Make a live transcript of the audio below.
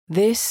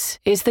This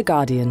is The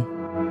Guardian.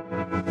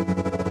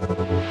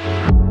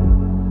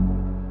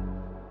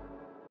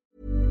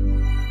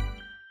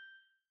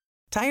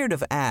 Tired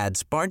of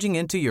ads barging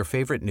into your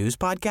favorite news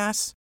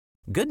podcasts?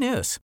 Good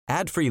news.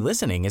 Ad-free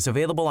listening is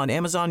available on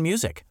Amazon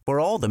Music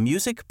for all the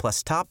music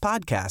plus top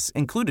podcasts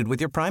included with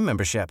your Prime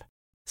membership.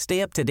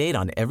 Stay up to date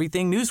on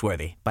everything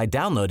newsworthy by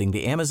downloading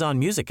the Amazon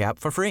Music app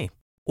for free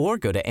or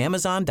go to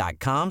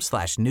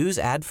amazon.com/news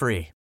ad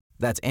free.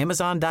 That's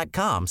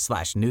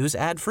amazon.com/news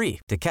ad free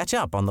to catch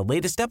up on the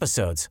latest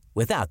episodes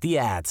without the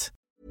ads.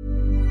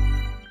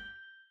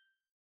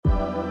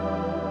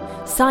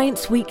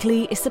 Science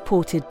Weekly is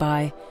supported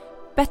by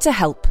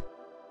BetterHelp.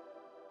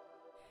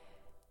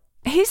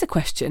 Here's a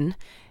question.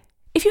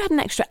 If you had an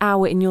extra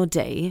hour in your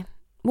day,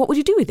 what would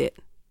you do with it?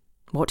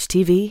 Watch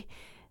TV?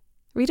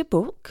 Read a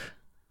book?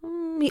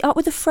 Meet up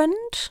with a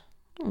friend?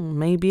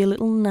 Maybe a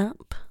little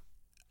nap?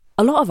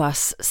 A lot of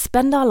us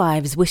spend our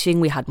lives wishing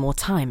we had more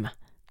time.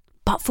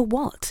 But for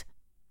what?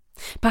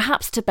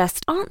 Perhaps to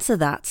best answer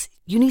that,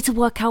 you need to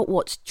work out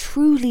what's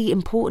truly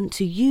important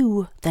to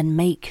you, then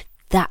make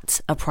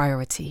that a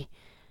priority.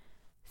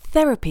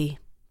 Therapy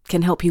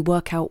can help you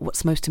work out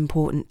what's most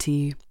important to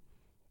you.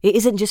 It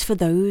isn't just for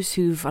those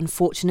who've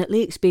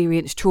unfortunately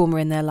experienced trauma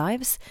in their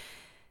lives.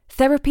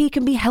 Therapy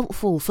can be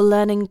helpful for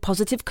learning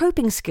positive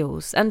coping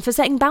skills and for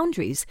setting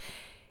boundaries.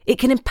 It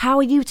can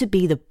empower you to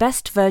be the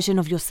best version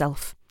of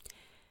yourself.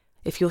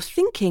 If you're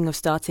thinking of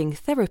starting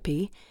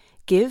therapy,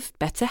 give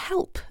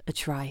BetterHelp a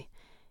try.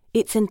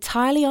 It's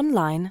entirely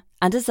online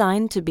and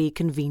designed to be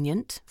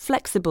convenient,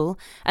 flexible,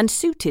 and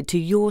suited to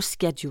your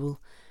schedule.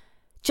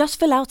 Just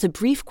fill out a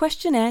brief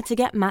questionnaire to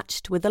get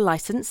matched with a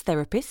licensed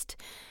therapist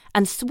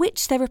and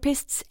switch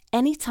therapists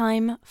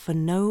anytime for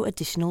no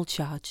additional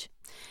charge.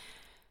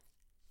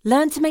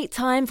 Learn to make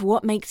time for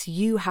what makes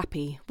you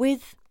happy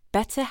with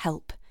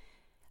BetterHelp.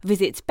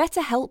 Visit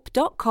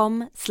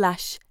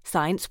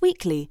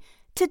betterhelp.com/scienceweekly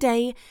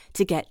today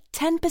to get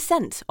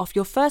 10% off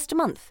your first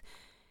month.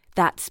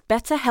 That's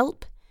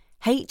BetterHelp,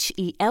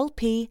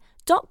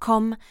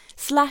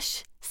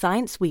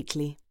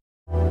 HELP.com/scienceweekly.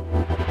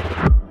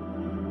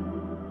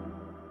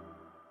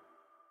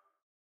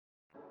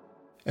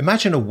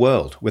 Imagine a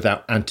world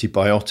without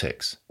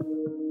antibiotics.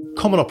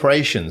 Common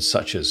operations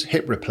such as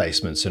hip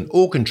replacements and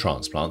organ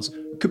transplants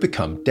could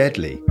become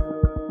deadly.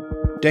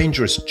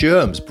 Dangerous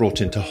germs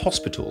brought into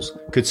hospitals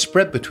could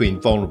spread between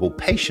vulnerable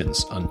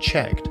patients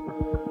unchecked.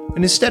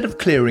 And instead of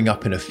clearing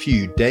up in a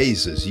few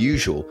days as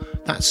usual,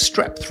 that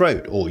strep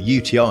throat or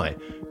UTI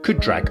could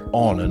drag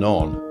on and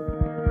on.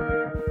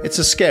 It's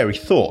a scary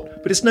thought,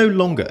 but it's no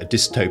longer a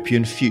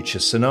dystopian future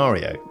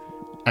scenario.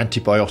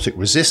 Antibiotic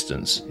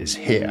resistance is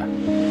here.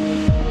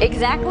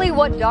 Exactly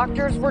what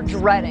doctors were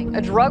dreading.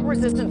 A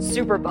drug-resistant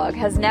superbug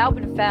has now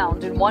been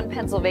found in one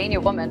Pennsylvania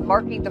woman,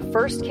 marking the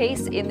first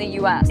case in the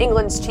U.S.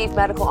 England's chief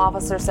medical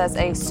officer says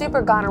a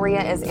super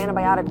gonorrhea is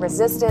antibiotic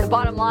resistant. The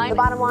bottom line,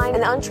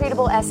 an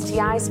untreatable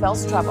STI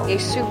spells trouble. A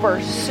super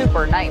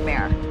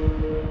nightmare.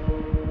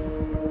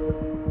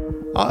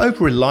 Our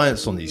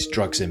over-reliance on these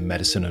drugs in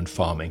medicine and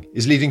farming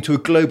is leading to a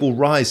global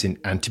rise in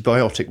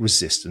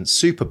antibiotic-resistant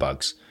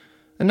superbugs.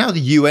 And now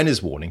the UN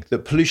is warning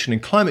that pollution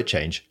and climate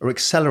change are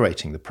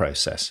accelerating the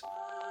process.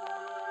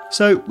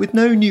 So, with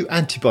no new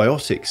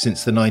antibiotics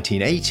since the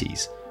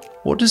 1980s,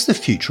 what does the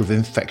future of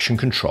infection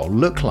control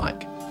look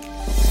like?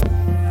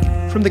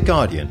 From The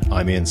Guardian,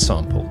 I'm Ian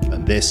Sample,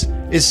 and this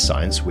is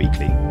Science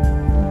Weekly.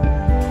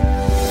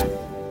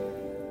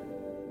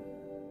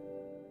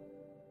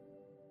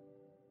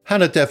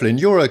 Hannah Devlin,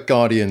 you're a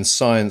Guardian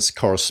science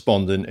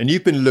correspondent, and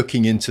you've been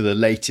looking into the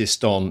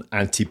latest on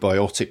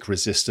antibiotic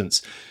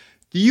resistance.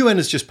 The UN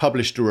has just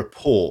published a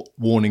report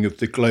warning of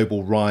the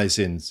global rise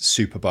in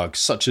superbugs,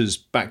 such as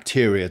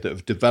bacteria that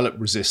have developed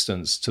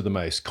resistance to the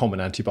most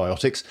common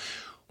antibiotics.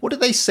 What do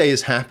they say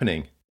is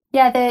happening?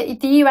 Yeah,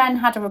 the UN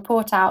had a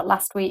report out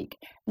last week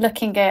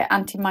looking at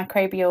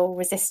antimicrobial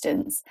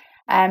resistance,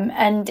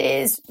 and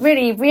it is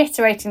really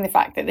reiterating the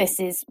fact that this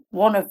is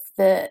one of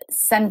the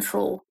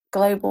central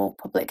global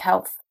public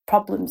health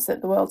problems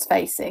that the world's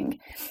facing.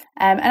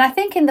 And I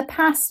think in the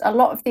past, a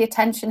lot of the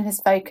attention has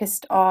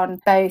focused on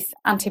both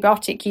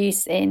antibiotic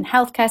use in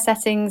healthcare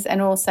settings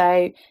and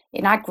also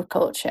in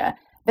agriculture.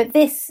 But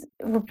this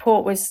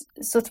report was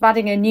sort of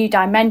adding a new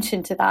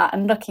dimension to that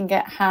and looking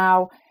at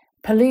how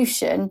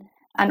pollution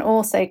and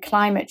also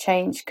climate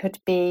change could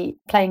be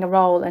playing a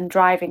role in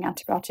driving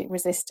antibiotic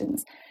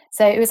resistance.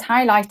 So it was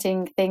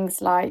highlighting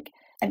things like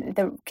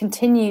the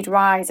continued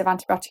rise of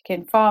antibiotic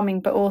in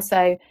farming, but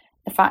also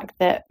the fact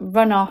that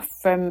runoff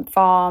from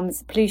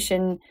farms,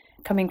 pollution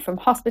coming from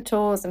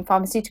hospitals and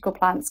pharmaceutical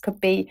plants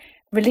could be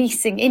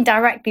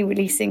indirectly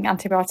releasing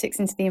antibiotics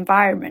into the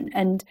environment,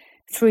 and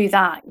through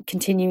that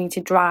continuing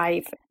to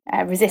drive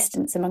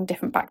resistance among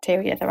different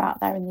bacteria that are out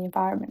there in the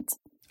environment.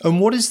 And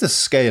what is the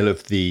scale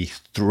of the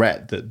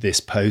threat that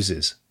this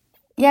poses?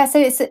 Yeah, so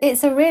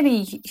it's a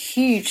really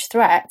huge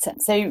threat.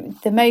 So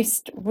the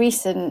most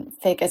recent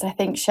figures, I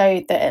think,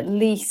 showed that at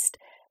least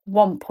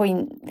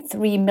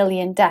 1.3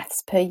 million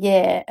deaths per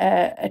year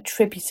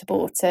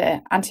attributable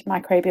to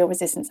antimicrobial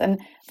resistance. And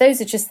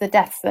those are just the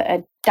deaths that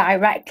are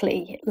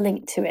directly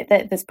linked to it.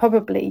 There's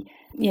probably,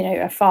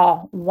 a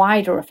far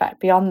wider effect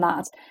beyond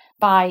that.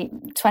 By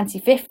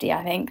 2050,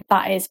 I think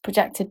that is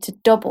projected to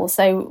double.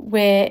 So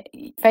we're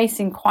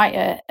facing quite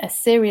a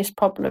serious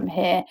problem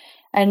here.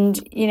 And,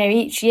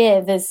 each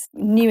year there's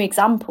new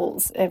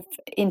examples of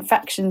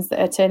infections that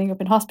are turning up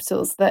in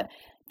hospitals that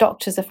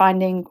doctors are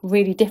finding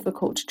really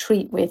difficult to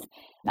treat with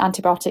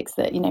antibiotics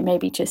that,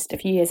 maybe just a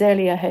few years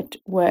earlier had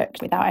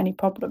worked without any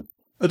problem.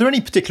 Are there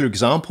any particular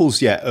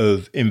examples yet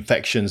of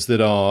infections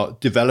that are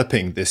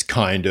developing this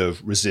kind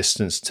of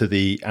resistance to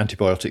the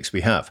antibiotics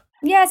we have?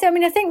 Yeah, so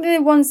I think the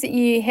ones that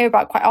you hear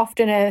about quite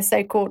often are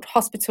so-called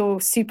hospital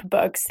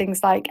superbugs,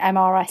 things like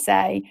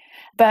MRSA.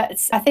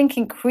 But I think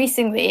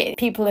increasingly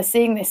people are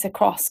seeing this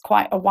across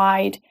quite a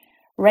wide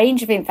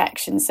range of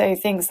infections. So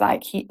things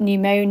like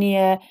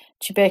pneumonia,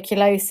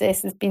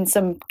 tuberculosis, there's been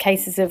some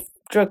cases of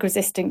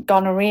drug-resistant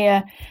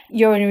gonorrhea,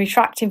 urinary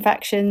tract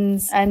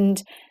infections.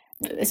 And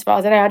as far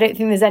as I know, I don't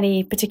think there's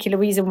any particular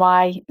reason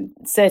why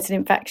certain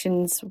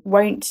infections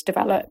won't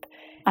develop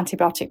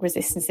antibiotic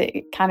resistance.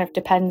 It kind of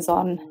depends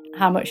on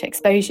how much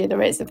exposure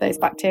there is of those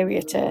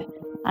bacteria to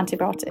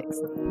antibiotics.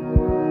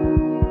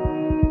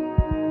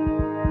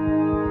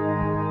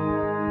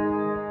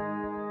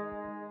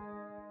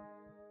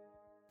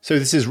 So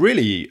this is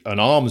really an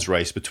arms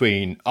race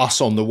between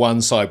us on the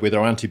one side with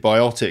our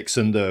antibiotics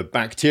and the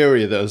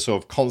bacteria that are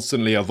sort of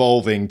constantly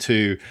evolving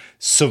to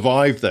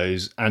survive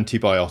those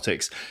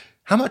antibiotics.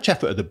 How much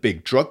effort are the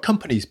big drug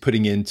companies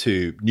putting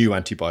into new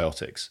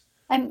antibiotics?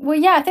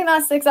 I think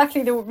that's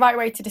exactly the right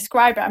way to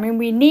describe it.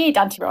 We need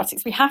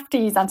antibiotics. We have to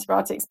use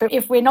antibiotics. But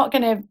if we're not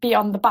going to be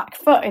on the back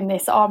foot in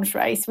this arms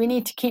race, we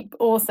need to keep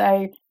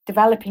also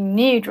developing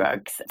new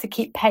drugs to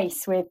keep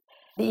pace with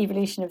the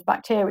evolution of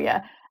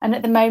bacteria. And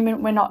at the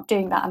moment, we're not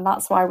doing that. And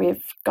that's why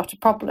we've got a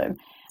problem.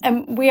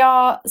 And we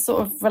are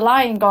sort of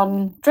relying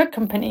on drug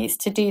companies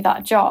to do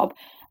that job.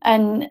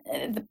 And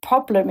the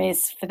problem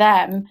is for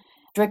them,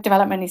 drug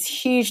development is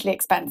hugely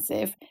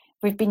expensive.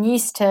 We've been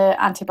used to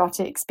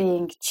antibiotics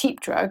being cheap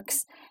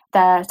drugs.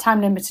 They're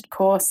time-limited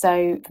course,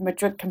 so from a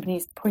drug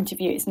company's point of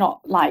view, it's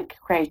not like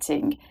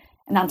creating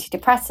an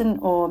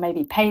antidepressant or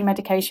maybe pain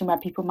medication where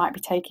people might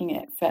be taking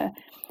it for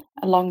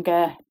a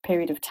longer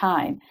period of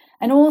time.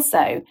 And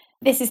also,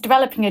 this is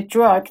developing a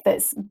drug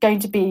that's going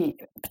to be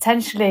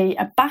potentially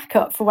a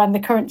backup for when the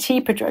current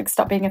cheaper drugs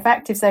stop being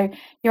effective. So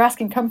you're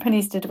asking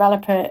companies to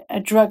develop a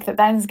drug that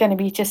then is going to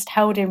be just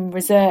held in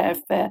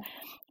reserve for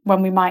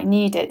when we might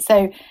need it.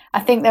 So I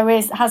think there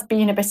has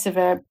been a bit of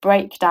a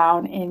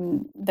breakdown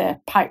in the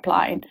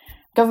pipeline.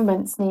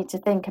 Governments need to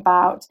think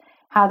about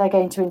how they're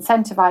going to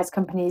incentivize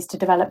companies to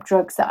develop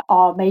drugs that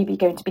are maybe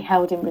going to be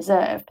held in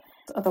reserve.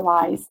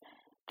 Otherwise,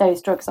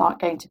 those drugs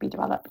aren't going to be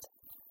developed.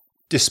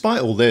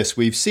 Despite all this,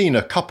 we've seen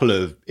a couple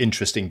of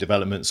interesting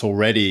developments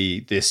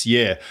already this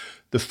year.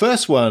 The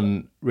first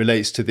one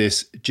relates to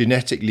this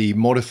genetically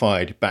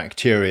modified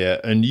bacteria,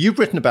 and you've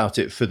written about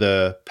it for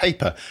the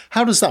paper.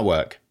 How does that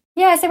work?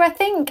 Yeah, so I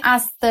think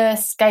as the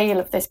scale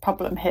of this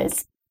problem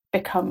has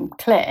become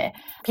clear,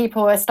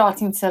 people are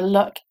starting to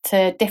look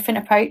to different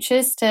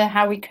approaches to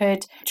how we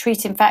could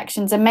treat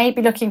infections and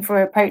maybe looking for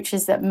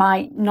approaches that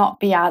might not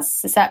be as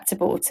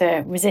susceptible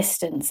to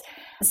resistance.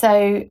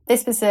 So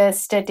this was a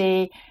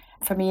study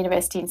from a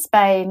university in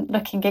Spain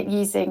looking at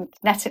using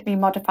genetically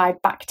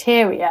modified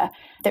bacteria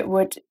that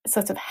would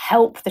sort of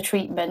help the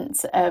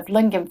treatment of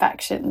lung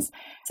infections.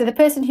 So the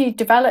person who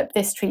developed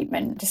this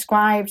treatment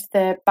described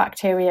the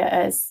bacteria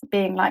as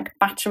being like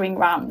battering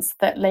rams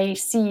that lay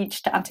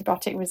siege to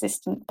antibiotic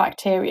resistant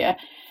bacteria.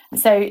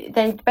 So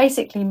they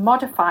basically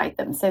modified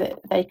them so that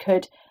they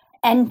could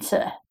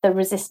enter the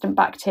resistant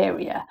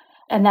bacteria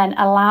and then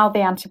allow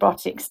the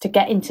antibiotics to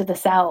get into the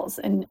cells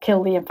and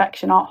kill the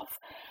infection off.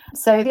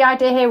 So the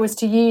idea here was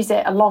to use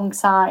it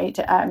alongside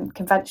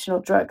conventional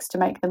drugs to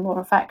make them more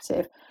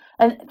effective.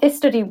 And this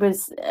study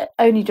was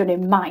only done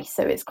in mice,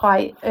 so it's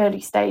quite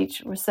early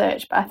stage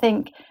research. But I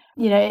think,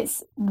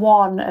 it's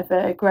one of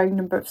a growing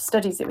number of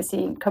studies that we're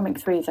seeing coming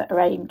through that are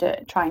aimed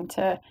at trying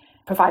to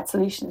provide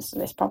solutions to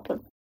this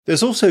problem.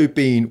 There's also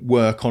been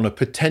work on a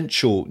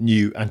potential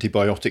new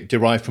antibiotic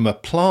derived from a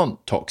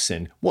plant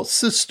toxin. What's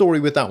the story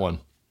with that one?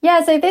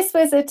 Yeah, so this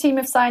was a team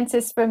of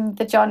scientists from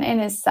the John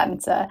Innes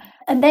Centre,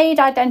 and they'd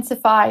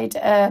identified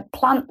a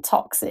plant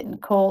toxin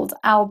called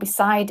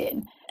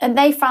albicidin. And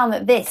they found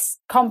that this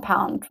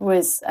compound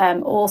was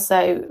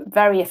also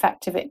very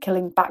effective at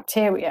killing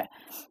bacteria.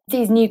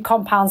 These new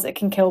compounds that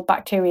can kill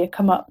bacteria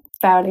come up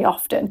fairly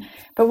often.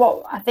 But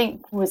what I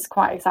think was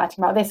quite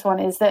exciting about this one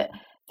is that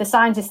the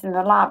scientists in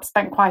the lab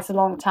spent quite a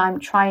long time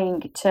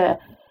trying to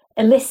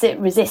elicit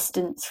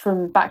resistance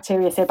from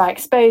bacteria. So by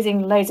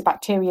exposing loads of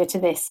bacteria to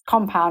this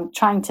compound,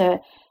 trying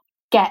to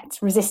get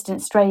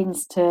resistant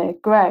strains to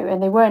grow,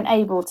 and they weren't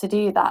able to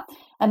do that.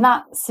 And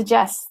that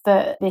suggests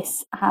that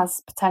this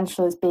has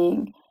potential as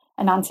being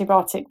an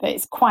antibiotic that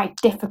it's quite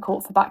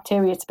difficult for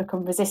bacteria to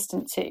become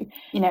resistant to.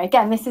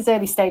 Again, this is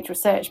early stage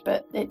research,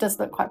 but it does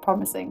look quite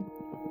promising.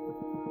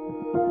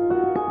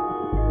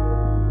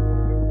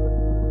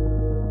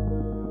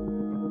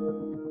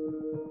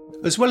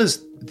 As well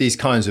as these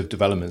kinds of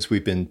developments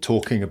we've been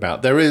talking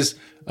about, there is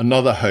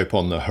another hope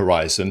on the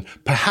horizon,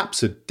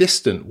 perhaps a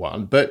distant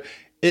one, but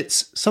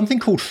it's something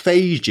called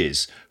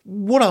phages.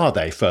 What are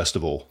they, first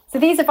of all? So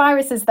these are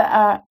viruses that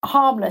are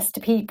harmless to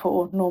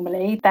people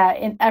normally.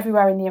 They're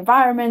everywhere in the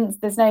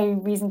environment. There's no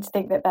reason to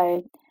think that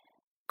they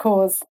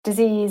cause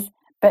disease,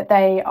 but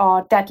they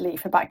are deadly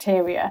for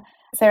bacteria.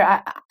 So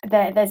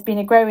there's been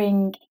a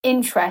growing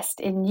interest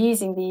in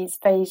using these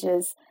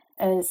phages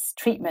as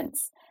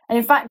treatments. And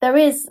in fact, there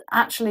is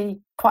actually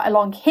quite a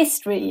long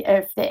history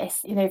of this.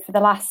 For the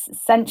last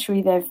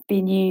century, they've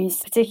been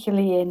used,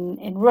 particularly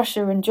in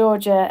Russia and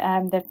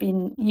Georgia. They've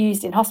been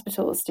used in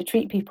hospitals to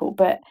treat people.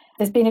 But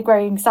there's been a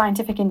growing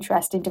scientific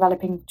interest in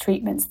developing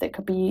treatments that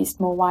could be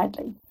used more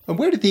widely. And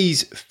where do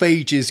these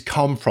phages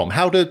come from?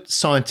 How do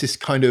scientists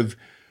kind of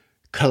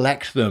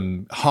collect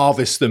them,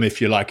 harvest them, if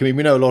you like? I mean,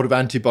 we know a lot of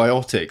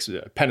antibiotics,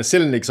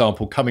 penicillin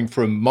example, coming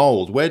from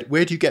mold. Where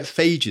do you get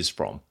phages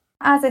from?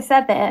 As I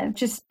said, they're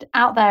just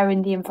out there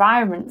in the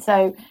environment.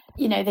 So,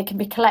 they can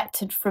be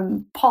collected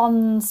from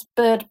ponds,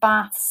 bird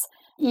baths,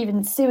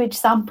 even sewage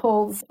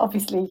samples,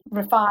 obviously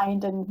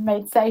refined and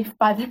made safe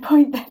by the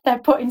point that they're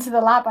put into the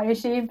lab, I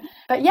assume.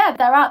 But yeah,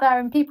 they're out there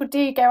and people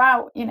do go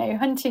out,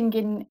 hunting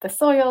in the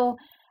soil.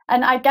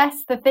 And I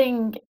guess the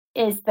thing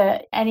is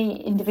that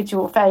any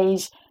individual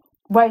phage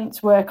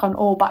won't work on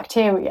all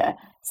bacteria.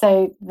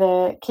 So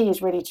the key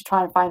is really to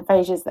try and find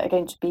phages that are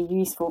going to be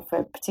useful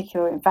for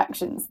particular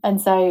infections.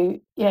 And so,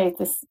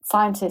 the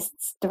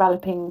scientists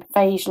developing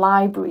phage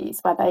libraries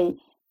where they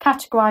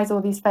categorize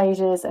all these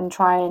phages and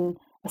try and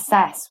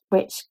assess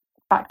which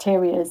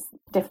bacteria's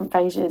different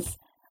phages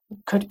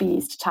could be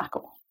used to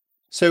tackle.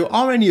 So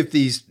are any of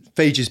these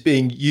phages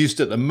being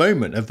used at the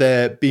moment? Have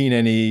there been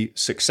any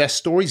success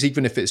stories,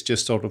 even if it's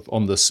just sort of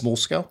on the small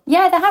scale?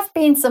 Yeah, there have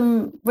been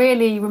some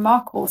really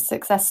remarkable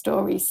success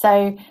stories.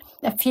 So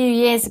a few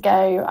years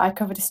ago, I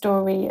covered a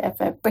story of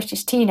a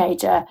British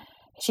teenager.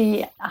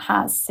 She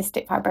has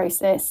cystic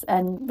fibrosis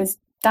and was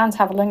down to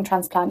have a lung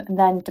transplant and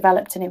then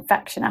developed an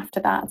infection after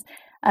that.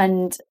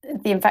 And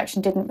the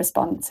infection didn't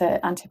respond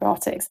to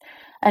antibiotics.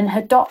 And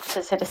her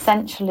doctors had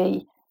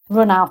essentially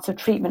run out of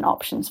treatment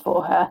options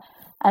for her.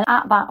 And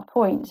at that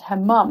point, her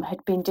mum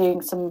had been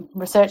doing some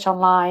research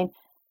online,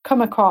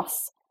 come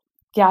across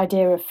the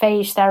idea of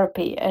phage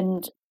therapy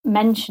and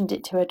mentioned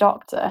it to her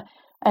doctor.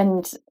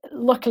 And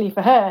luckily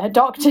for her, her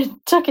doctor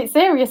took it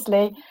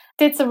seriously,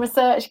 did some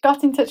research,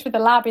 got in touch with a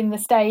lab in the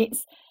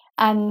States,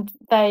 and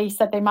they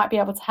said they might be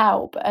able to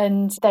help.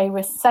 And they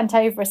were sent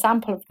over a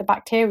sample of the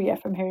bacteria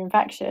from her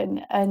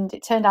infection. And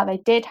it turned out they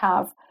did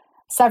have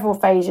several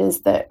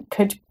phages that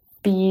could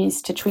be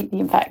used to treat the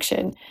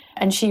infection.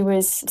 And she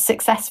was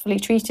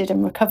successfully treated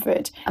and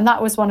recovered. And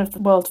that was one of the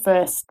world's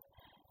first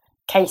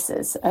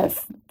cases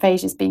of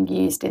phages being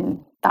used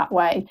in that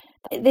way.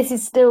 This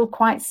is still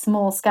quite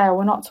small scale.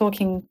 We're not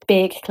talking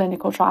big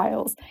clinical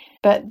trials,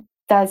 but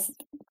there's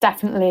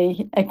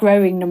definitely a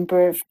growing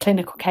number of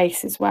clinical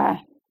cases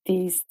where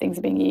these things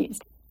are being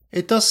used.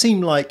 It does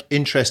seem like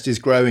interest is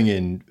growing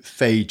in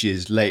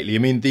phages lately. I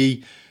mean,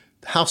 the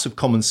House of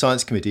Commons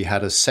Science Committee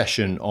had a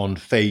session on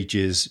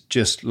phages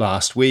just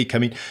last week. I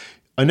mean,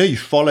 I know you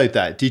followed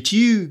that. Did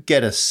you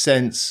get a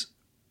sense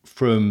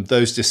from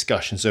those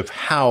discussions of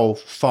how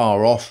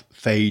far off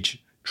phage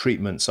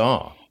treatments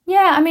are?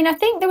 Yeah, I mean, I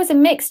think there was a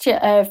mixture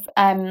of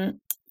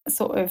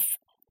sort of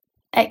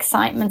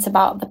excitement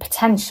about the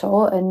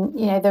potential, and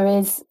there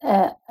is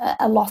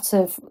a lot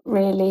of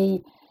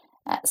really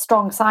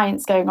strong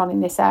science going on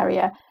in this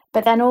area,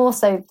 but then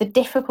also the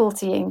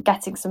difficulty in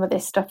getting some of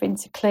this stuff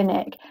into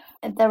clinic.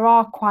 There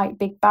are quite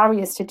big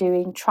barriers to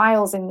doing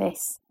trials in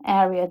this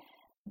area.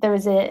 There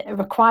is a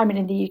requirement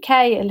in the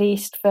UK, at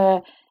least,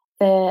 for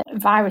the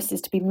viruses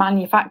to be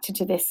manufactured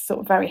to this sort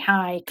of very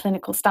high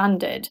clinical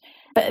standard.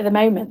 But at the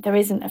moment, there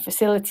isn't a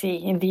facility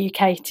in the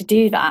UK to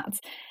do that.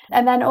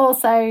 And then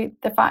also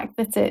the fact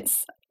that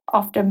it's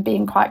often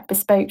being quite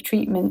bespoke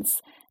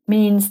treatments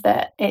means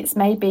that it's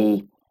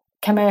maybe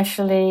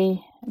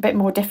commercially a bit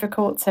more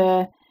difficult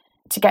to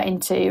get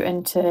into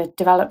and to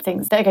develop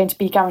things that are going to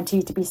be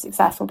guaranteed to be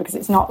successful, because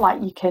it's not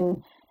like you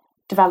can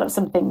develop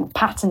something,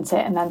 patent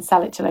it and then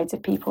sell it to loads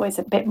of people. It's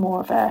a bit more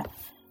of a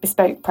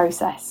bespoke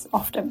process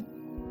often.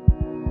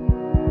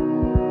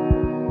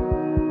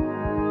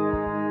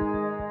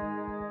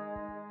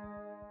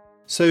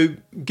 So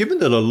given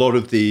that a lot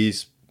of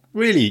these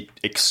really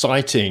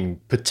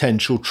exciting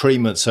potential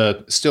treatments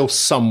are still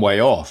some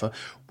way off,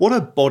 what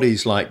are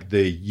bodies like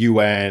the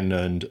UN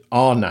and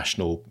our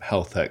national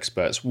health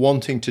experts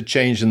wanting to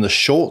change in the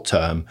short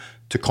term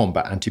to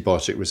combat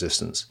antibiotic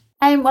resistance?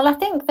 Well, I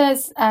think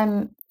there's,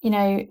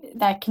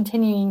 they're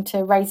continuing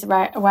to raise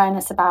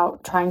awareness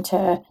about trying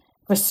to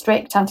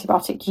restrict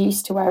antibiotic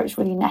use to where it's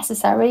really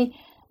necessary.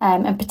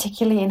 And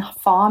particularly in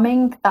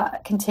farming,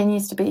 that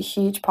continues to be a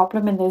huge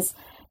problem. And there's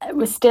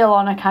we're still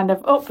on a kind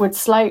of upward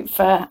slope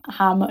for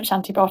how much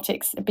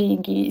antibiotics are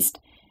being used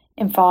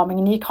in farming.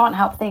 And you can't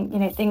help think,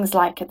 things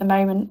like at the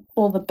moment,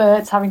 all the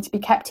birds having to be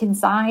kept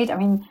inside. I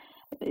mean,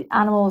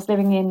 animals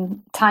living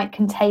in tight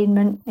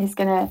containment is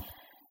going to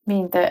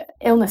mean that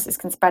illnesses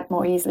can spread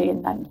more easily,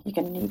 and then you're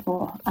going to need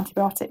more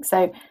antibiotics.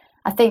 So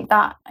I think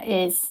that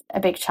is a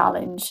big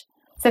challenge.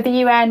 So the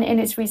UN, in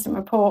its recent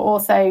report,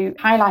 also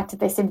highlighted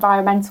this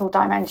environmental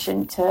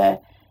dimension to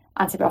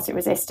antibiotic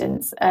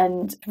resistance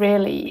and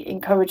really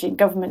encouraging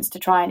governments to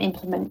try and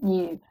implement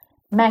new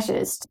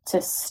measures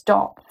to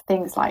stop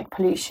things like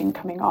pollution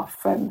coming off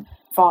from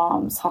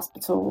farms,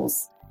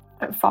 hospitals,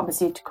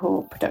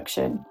 pharmaceutical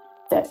production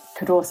that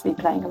could also be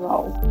playing a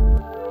role.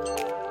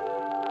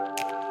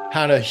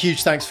 Hannah,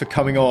 huge thanks for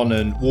coming on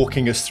and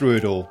walking us through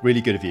it all. Really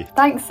good of you.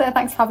 Thanks for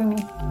having me.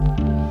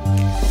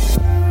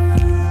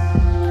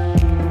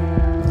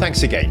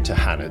 Thanks again to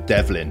Hannah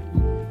Devlin.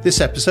 This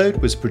episode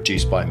was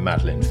produced by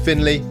Madeline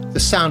Finlay, the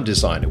sound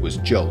designer was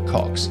Joel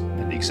Cox,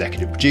 and the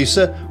executive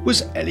producer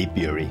was Ellie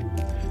Bury.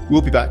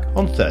 We'll be back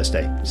on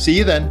Thursday. See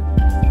you then.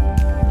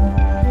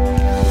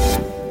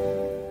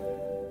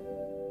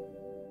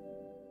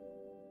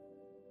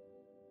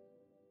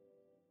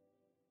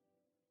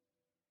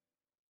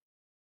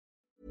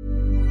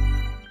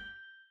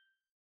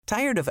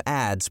 Tired of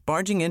ads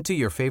barging into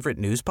your favorite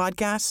news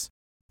podcasts?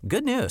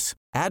 Good news.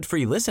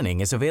 Ad-free listening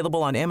is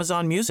available on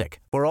Amazon Music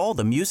for all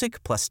the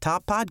music plus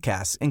top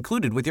podcasts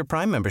included with your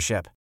Prime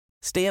membership.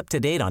 Stay up to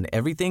date on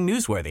everything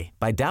newsworthy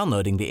by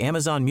downloading the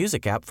Amazon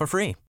Music app for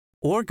free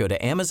or go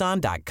to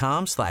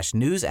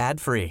amazon.com/news ad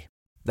free.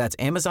 That's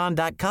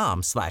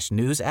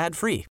amazon.com/news ad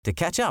free to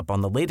catch up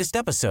on the latest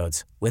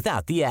episodes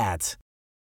without the ads.